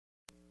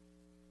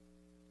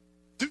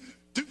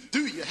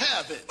you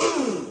have it?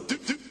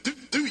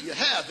 Do you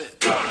have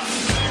it?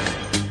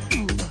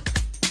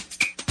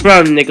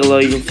 From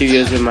Nickelodeon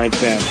Studios in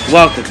Minecraft,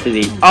 welcome to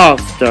the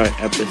All-Star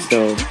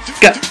episode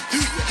Guts,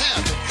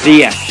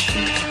 the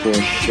action sports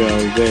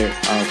show where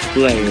our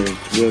players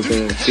will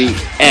gonna be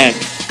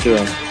extra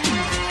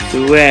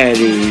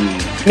sweaty.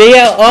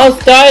 The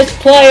All-Stars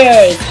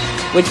players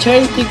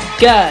return to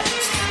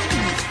Guts.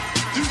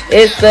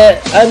 It's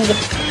the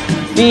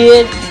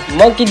undefeated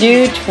Monkey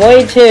Dude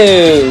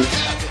 22.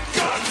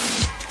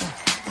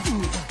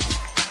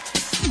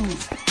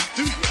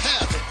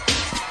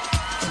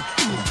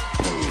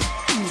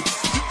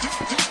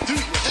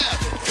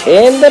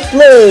 In the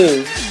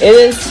blue, it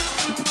is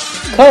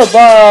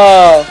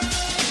Cobalt.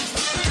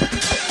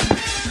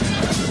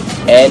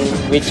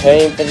 And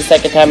returning for the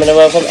second time in a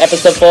row from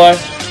episode 4,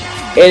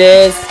 it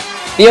is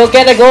the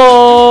Organic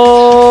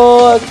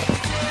Orc.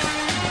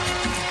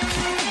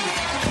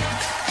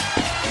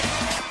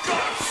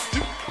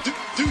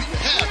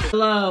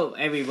 Hello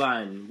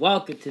everyone,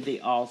 welcome to the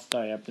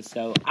All-Star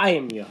episode. I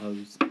am your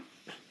host,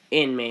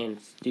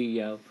 Inman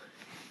Studio.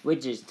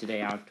 Which is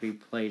today our three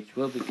players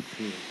will be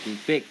competing to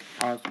big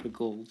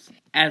obstacles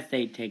as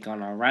they take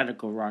on our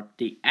Radical Rock.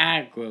 The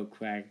Aggro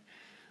Crack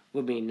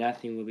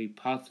nothing will be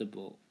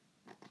possible.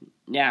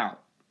 Now,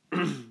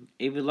 if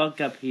you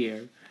look up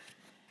here,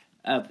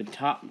 up the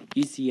top,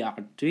 you see our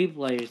three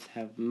players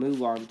have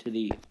moved on to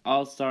the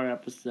All-Star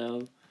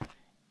episode,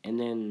 and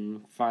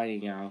then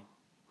finding out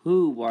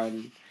who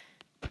won.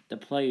 The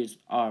players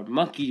are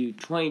Monkey Dude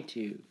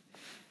 22,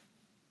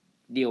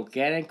 the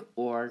Organic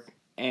Orc,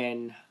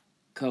 and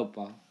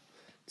Cobalt.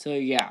 So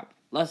yeah,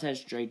 let's head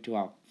straight to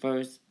our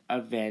first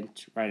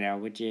event right now,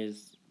 which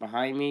is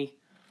behind me,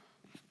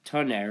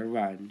 Tornado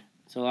Run.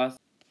 So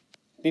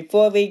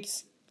before we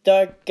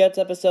start Guts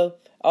episode,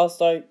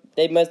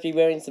 they must be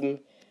wearing some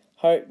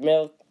heart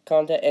metal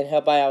content and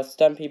help out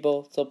stunt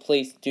people, so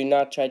please do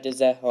not try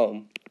this at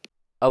home.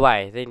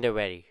 Alright, I think they're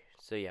ready.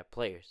 So yeah,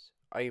 players,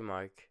 are you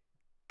marked?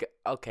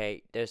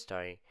 Okay, they're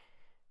starting.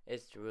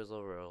 It's the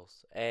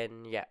rules.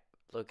 And yeah,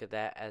 look at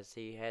that as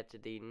he head to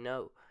the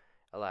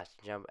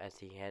elastic jump as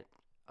he had.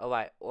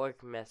 Alright,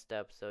 Orc messed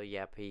up, so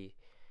yep, he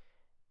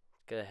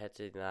gonna head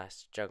to the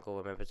last jungle.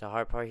 Remember, it's a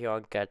hard part here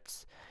on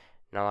Guts,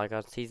 not like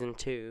on season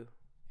 2.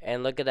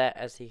 And look at that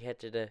as he head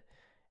to the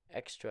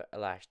extra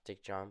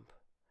elastic jump.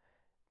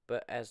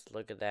 But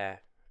look at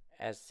that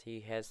as he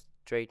heads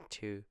straight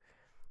to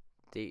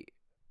the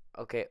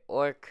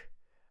Orc,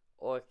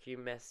 you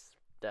messed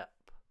up.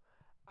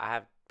 I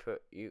have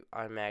put you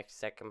on max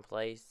second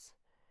place.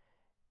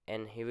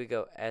 And here we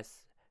go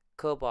as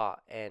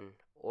Cobalt and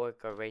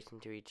Orc are racing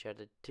to each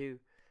other to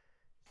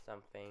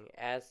something.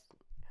 As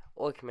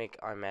Orc make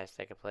our match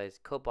second place,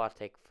 Cobalt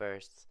take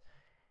first,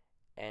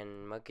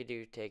 and Monkey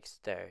Dude takes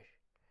third.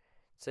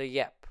 So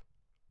yep,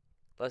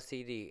 let's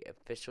see the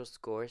official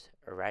scores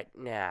right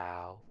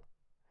now.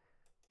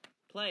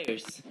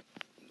 Players,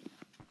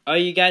 are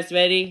you guys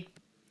ready?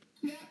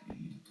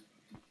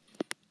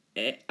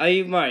 Are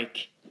you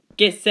marked?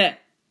 Get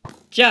set,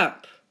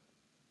 jump!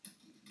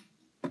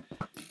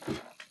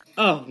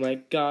 Oh my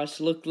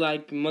gosh, look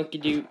like Monkey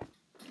Dude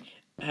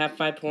have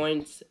 5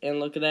 points, and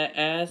look at that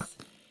ass.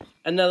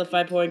 Another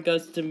 5 point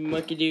goes to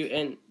Monkey Dude,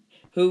 and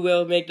who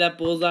will make that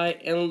bullseye?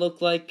 And look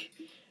like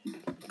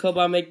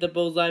Cobalt make the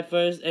bullseye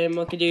first, and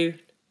Monkey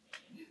Dude.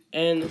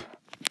 And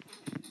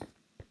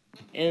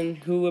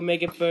who will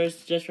make it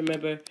first? Just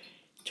remember,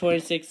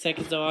 26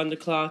 seconds are on the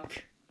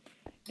clock.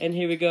 And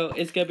here we go.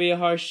 It's gonna be a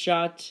hard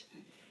shot.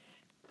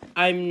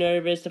 I'm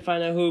nervous to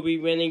find out who will be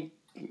winning.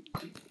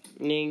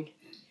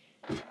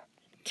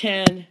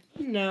 10,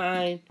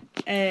 9,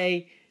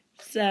 8,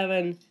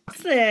 7,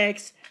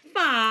 6,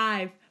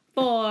 5,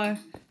 4,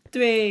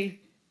 3,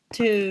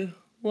 2,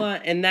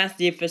 1, and that's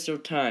the official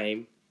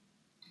time.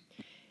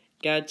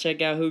 Gotta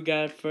check out who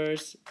got it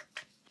first.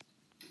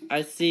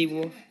 I see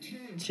 1,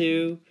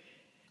 2,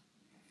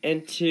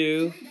 and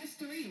 2,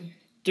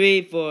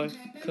 3 for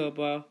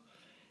Cobalt,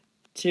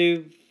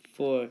 2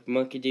 for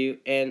Monkey Dude,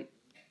 and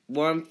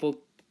 1 for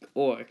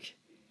Orc.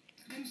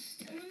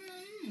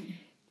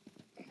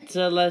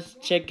 So let's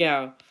check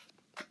out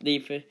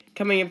the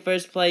coming in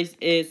first place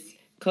is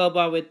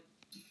Cobalt with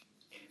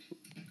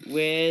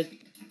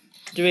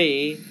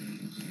 3.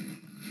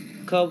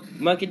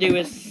 Monkey Dude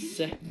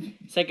is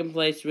second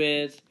place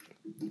with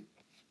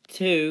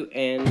 2,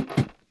 and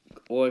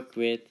Orc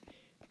with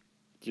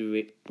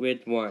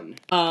 1.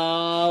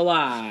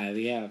 Alright,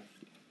 we have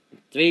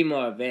 3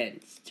 more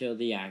events till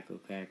the Aggro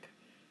Crack.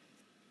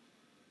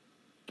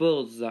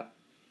 Bullseye.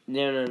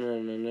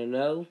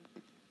 No.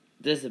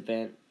 This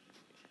event.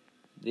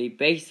 The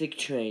basic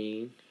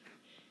training,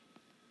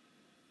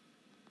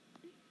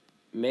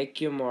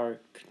 make your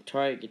mark,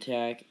 target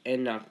attack,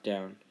 and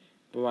knockdown.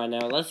 But right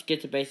now, let's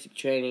get to basic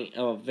training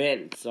of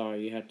events. Sorry,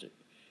 you have to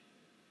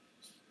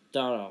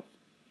start off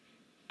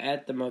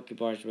at the monkey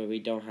bars where we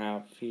don't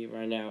have here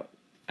right now.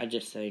 I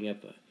just setting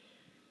up a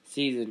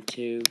season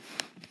 2.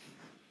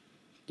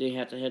 Then you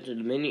have to head to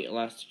the mini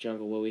elastic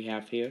jungle where we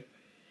have here.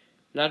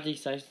 not the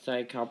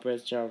side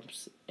compress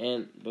jumps,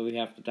 but we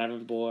have the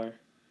diamond bore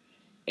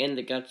and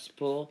the guts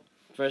pull.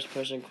 First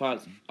person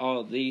quads all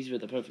of these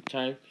with a perfect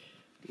time.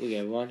 We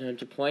get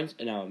 100 points,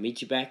 and I'll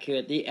meet you back here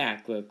at the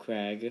Aqua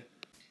Crag.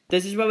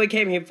 This is what we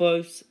came here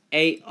for,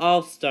 a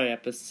all-star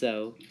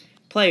episode.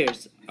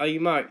 Players, are you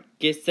marked?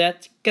 Get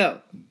set,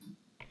 go!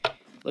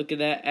 Look at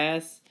that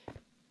as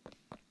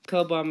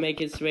Cobalt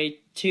makes its way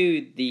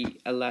to the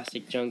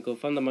elastic jungle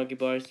from the monkey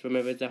bars.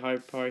 Remember the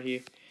hard part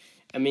here.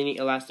 A mini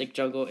elastic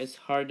jungle is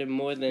harder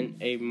more than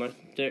a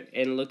monster.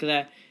 And look at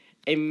that,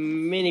 a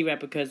mini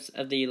replicas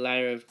of the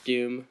Lyre of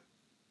Doom.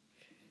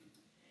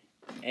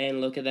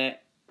 And look at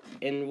that.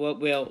 And what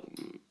will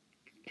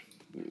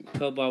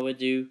Cobalt would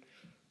do.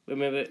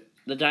 Remember,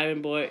 the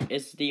diamond board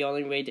is the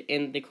only way to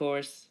end the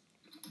course.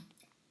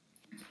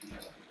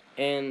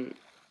 And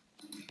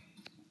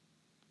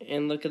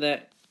look at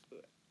that.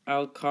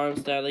 Our calm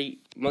style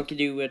Monkey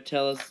Doo will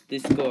tell us the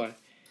score.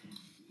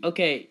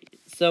 Okay,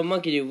 so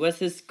Monkey Doo, what's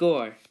the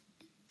score?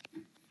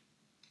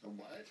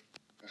 What?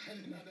 I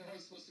did not know I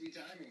was supposed to be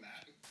timing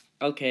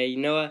that. Okay, you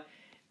know what?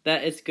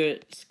 That is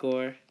good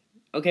score.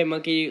 Okay,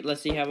 Monkey Doo,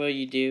 let's see how well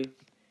you do.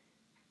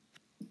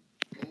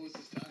 What was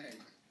this time?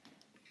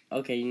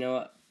 Okay, you know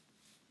what?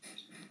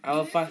 I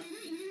will find.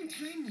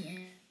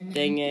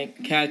 Dang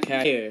it,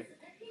 Kaka here.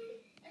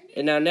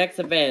 In our next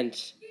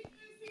event,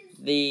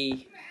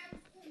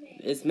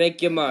 is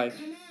make your mark.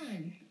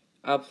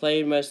 Our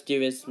player must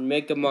do is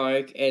make a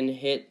mark and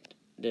hit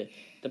the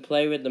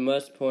player with the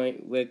most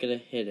point. We're gonna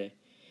hit it.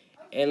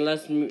 And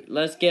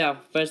let's get our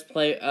first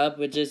player up,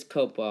 which is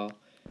Cobalt.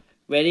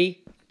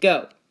 Ready?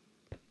 Go.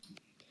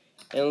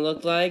 And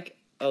look like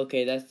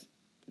okay. That's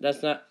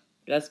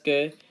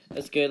good.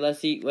 That's good. Let's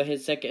see what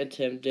his second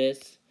attempt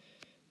is.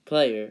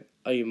 Player,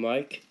 are you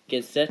marked?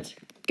 Get set.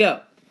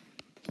 Go.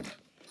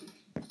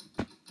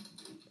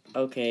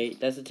 Okay,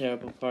 that's a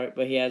terrible part,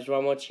 but he has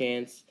one more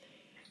chance.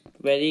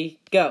 Ready,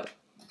 go.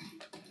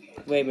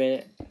 Wait a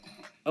minute.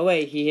 Oh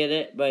wait, he hit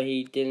it, but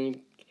he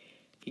didn't.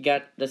 He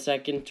got the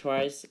second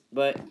twice,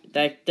 but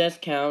that does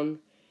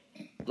count.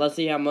 Let's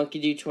see how Monkey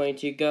Doo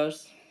 22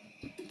 goes.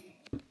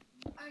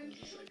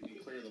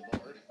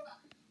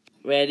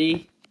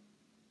 Ready,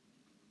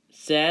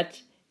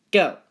 set,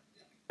 go.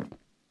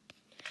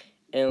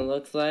 And it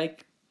looks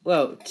like,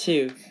 whoa,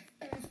 2.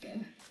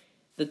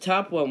 The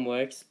top one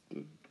works.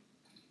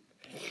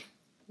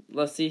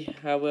 Let's see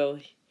how well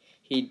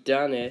he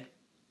done it.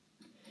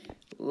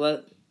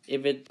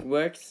 If it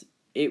works,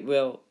 it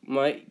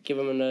might give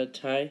him another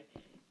tie.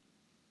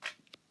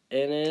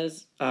 And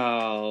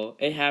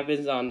it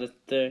happens on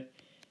the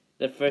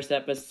first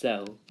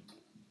episode.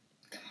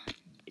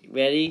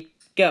 Ready,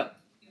 go.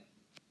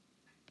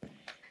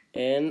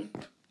 And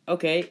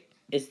okay,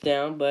 it's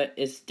down, but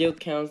it still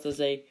counts as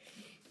a.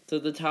 So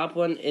the top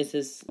one is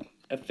his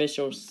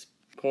official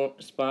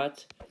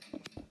spot.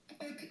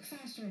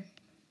 Faster.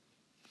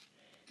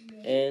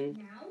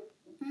 And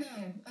No.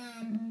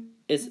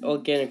 it's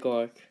organic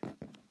orc.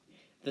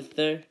 The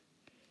third.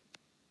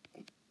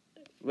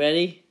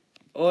 Ready?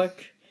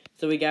 Orc.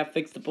 So we gotta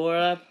fix the board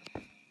up.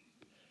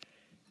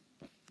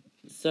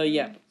 So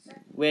yeah.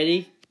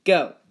 Ready?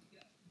 Go.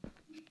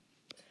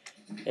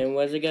 And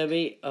what's it gonna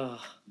be?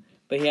 Oh.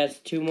 But he has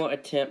 2 more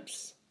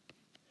attempts.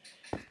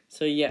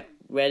 So yeah.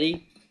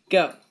 Ready?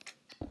 Go.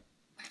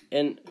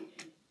 And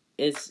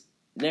it's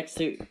next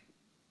to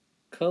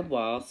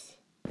Cobalt's.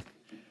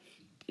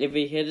 If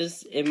he hits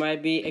us, it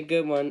might be a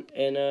good one.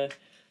 And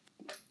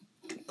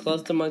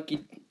close to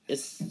Monkey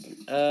is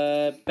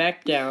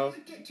back down.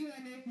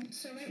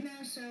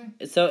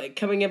 So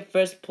coming in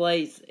first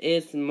place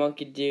is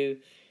Monkey Doo.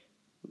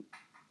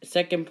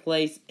 Second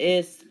place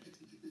is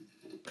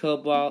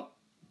Cobalt,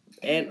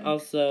 and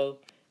also.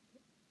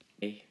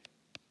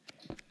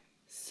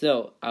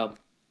 So our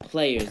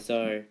players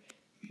are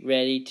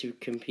ready to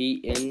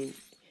compete in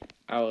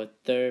our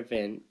third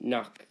event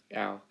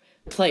knockout.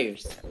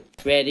 Players,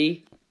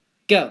 ready,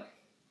 go.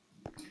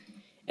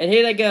 And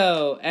here they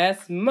go,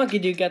 as Monkey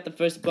Doo got the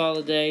first ball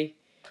of the day,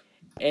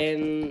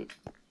 and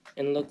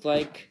looked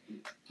like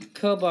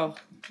Cobalt.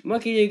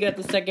 Monkey Doo got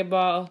the second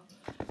ball.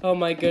 Oh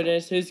my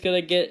goodness, who's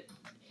gonna get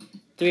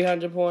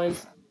 300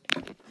 points?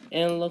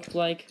 And looked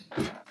like,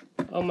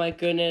 oh my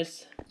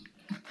goodness,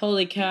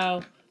 holy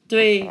cow,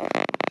 3,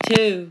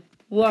 2,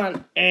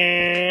 1,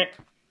 and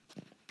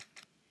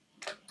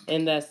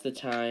that's the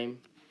time.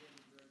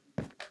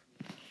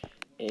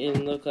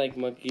 It looked like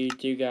Monkey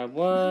Doo got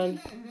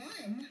 1.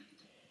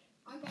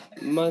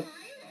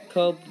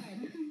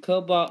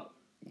 Cobalt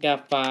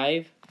got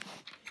 5.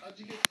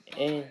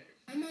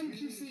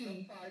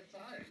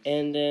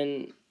 And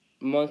then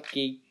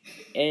Monkey,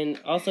 and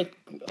also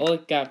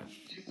Orc got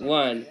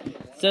 1.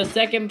 So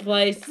second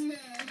place,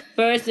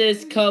 first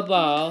is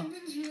Cobalt.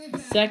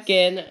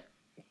 Second,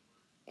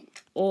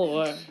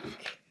 Orc.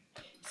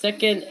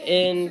 Second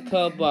in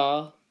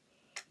Cobalt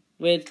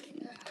with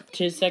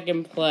to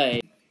second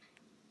place.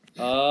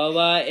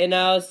 Alright, in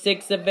our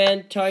 6th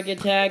event target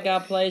tag,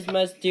 our players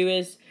must do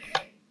is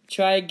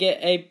try to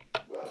get a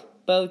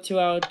bow to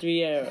our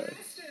 3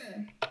 arrows.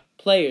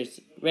 Players,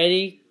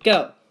 ready,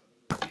 go.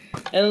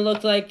 And it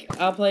looks like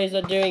our players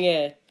are doing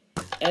it.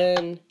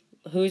 And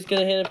who's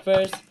gonna hit it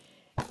first?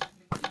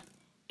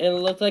 And it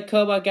looks like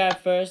Cobalt got it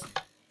first.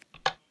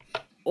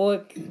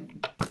 Orc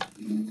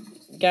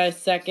got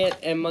second,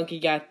 and Monkey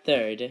got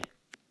third.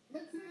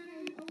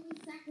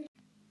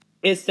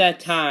 It's that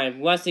time,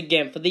 once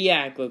again, for the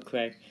aggro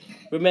crack.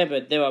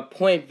 Remember, there are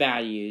point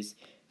values.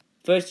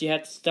 First, you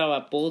have to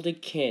start at Boulder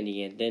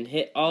Canyon, then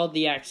hit all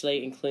the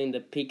accolades, including the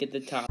peak at the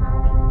top.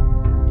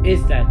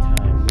 It's that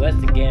time,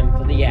 once again,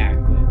 for the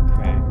aggro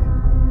crack.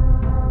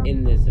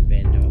 In this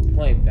event, there are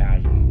point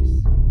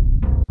values.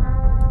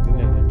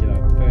 Remember, there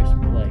are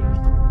first place,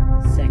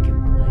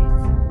 second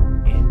place,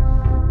 and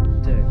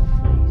third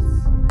place.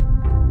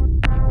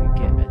 If you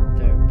get a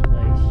third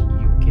place,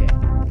 you get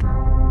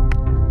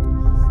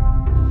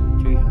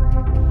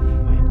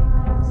 325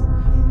 points.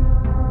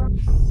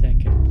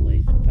 Second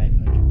place,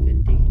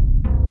 550.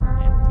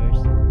 And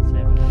first,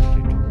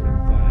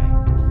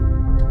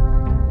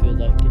 725. Good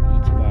luck to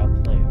each of our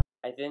players.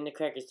 I think the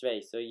crack is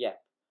ready, so yeah.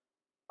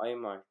 On your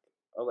mark.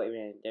 Oh wait a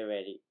minute, they're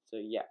ready. So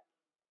yeah.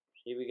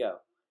 Here we go.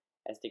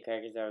 As the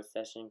crackers are in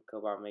session,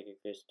 Cobalt make a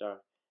good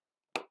start.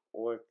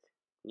 Orc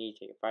need to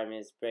take a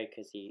 5-minute break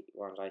because he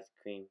wants ice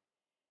cream.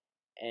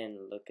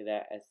 And look at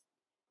that as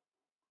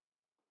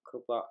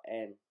Cobalt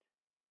and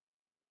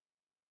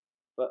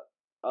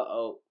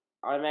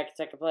automatic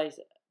second place.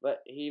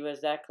 But he was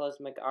that close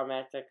to make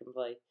automatic second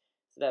place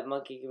so that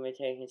Monkey can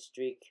retain his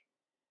streak.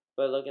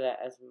 But look at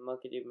that as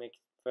Monkey do make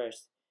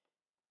first.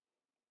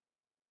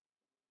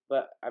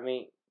 But I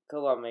mean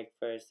Cobalt make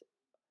first.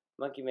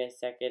 Monkey made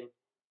second.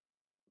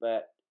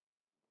 But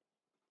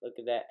look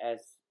at that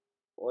as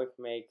Orc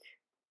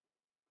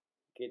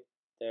get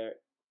there.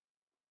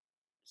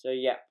 So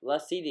yeah,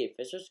 let's see the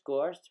official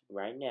scores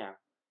right now.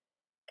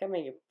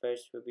 Coming in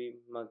first will be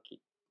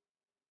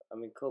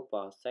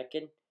Cobalt.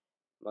 Second,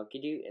 Monkey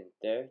Do, and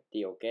third,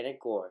 the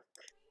Organic Orc.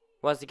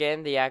 Once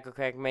again, the aggro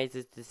crack made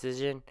this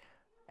decision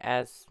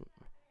as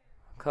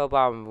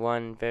Cobalt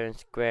won fair and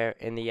square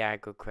in the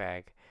aggro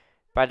crack.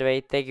 By the way,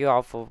 thank you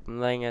all for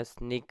letting us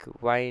sneak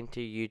right into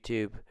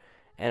YouTube.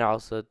 And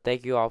also,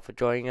 thank you all for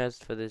joining us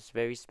for this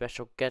very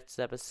special Guts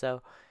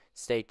episode.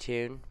 Stay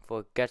tuned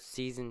for Guts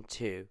Season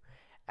 2.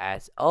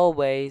 As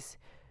always,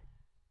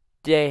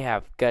 they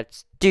have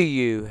guts. Do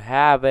you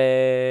have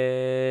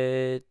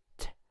it?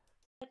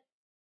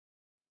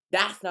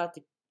 That's not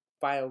the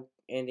final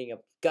ending of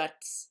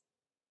Guts.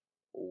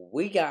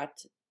 We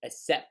got a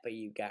set for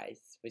you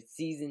guys for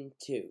Season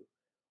 2.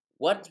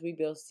 Once we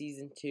build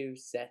Season 2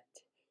 set,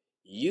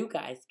 you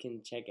guys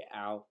can check it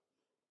out.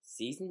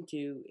 Season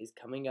 2 is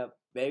coming up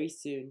very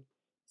soon.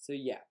 So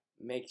yeah,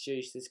 make sure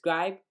you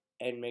subscribe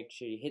and make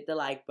sure you hit the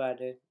like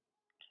button.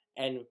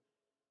 And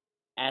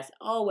as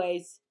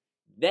always,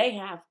 they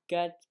have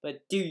guts,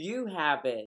 but do you have it?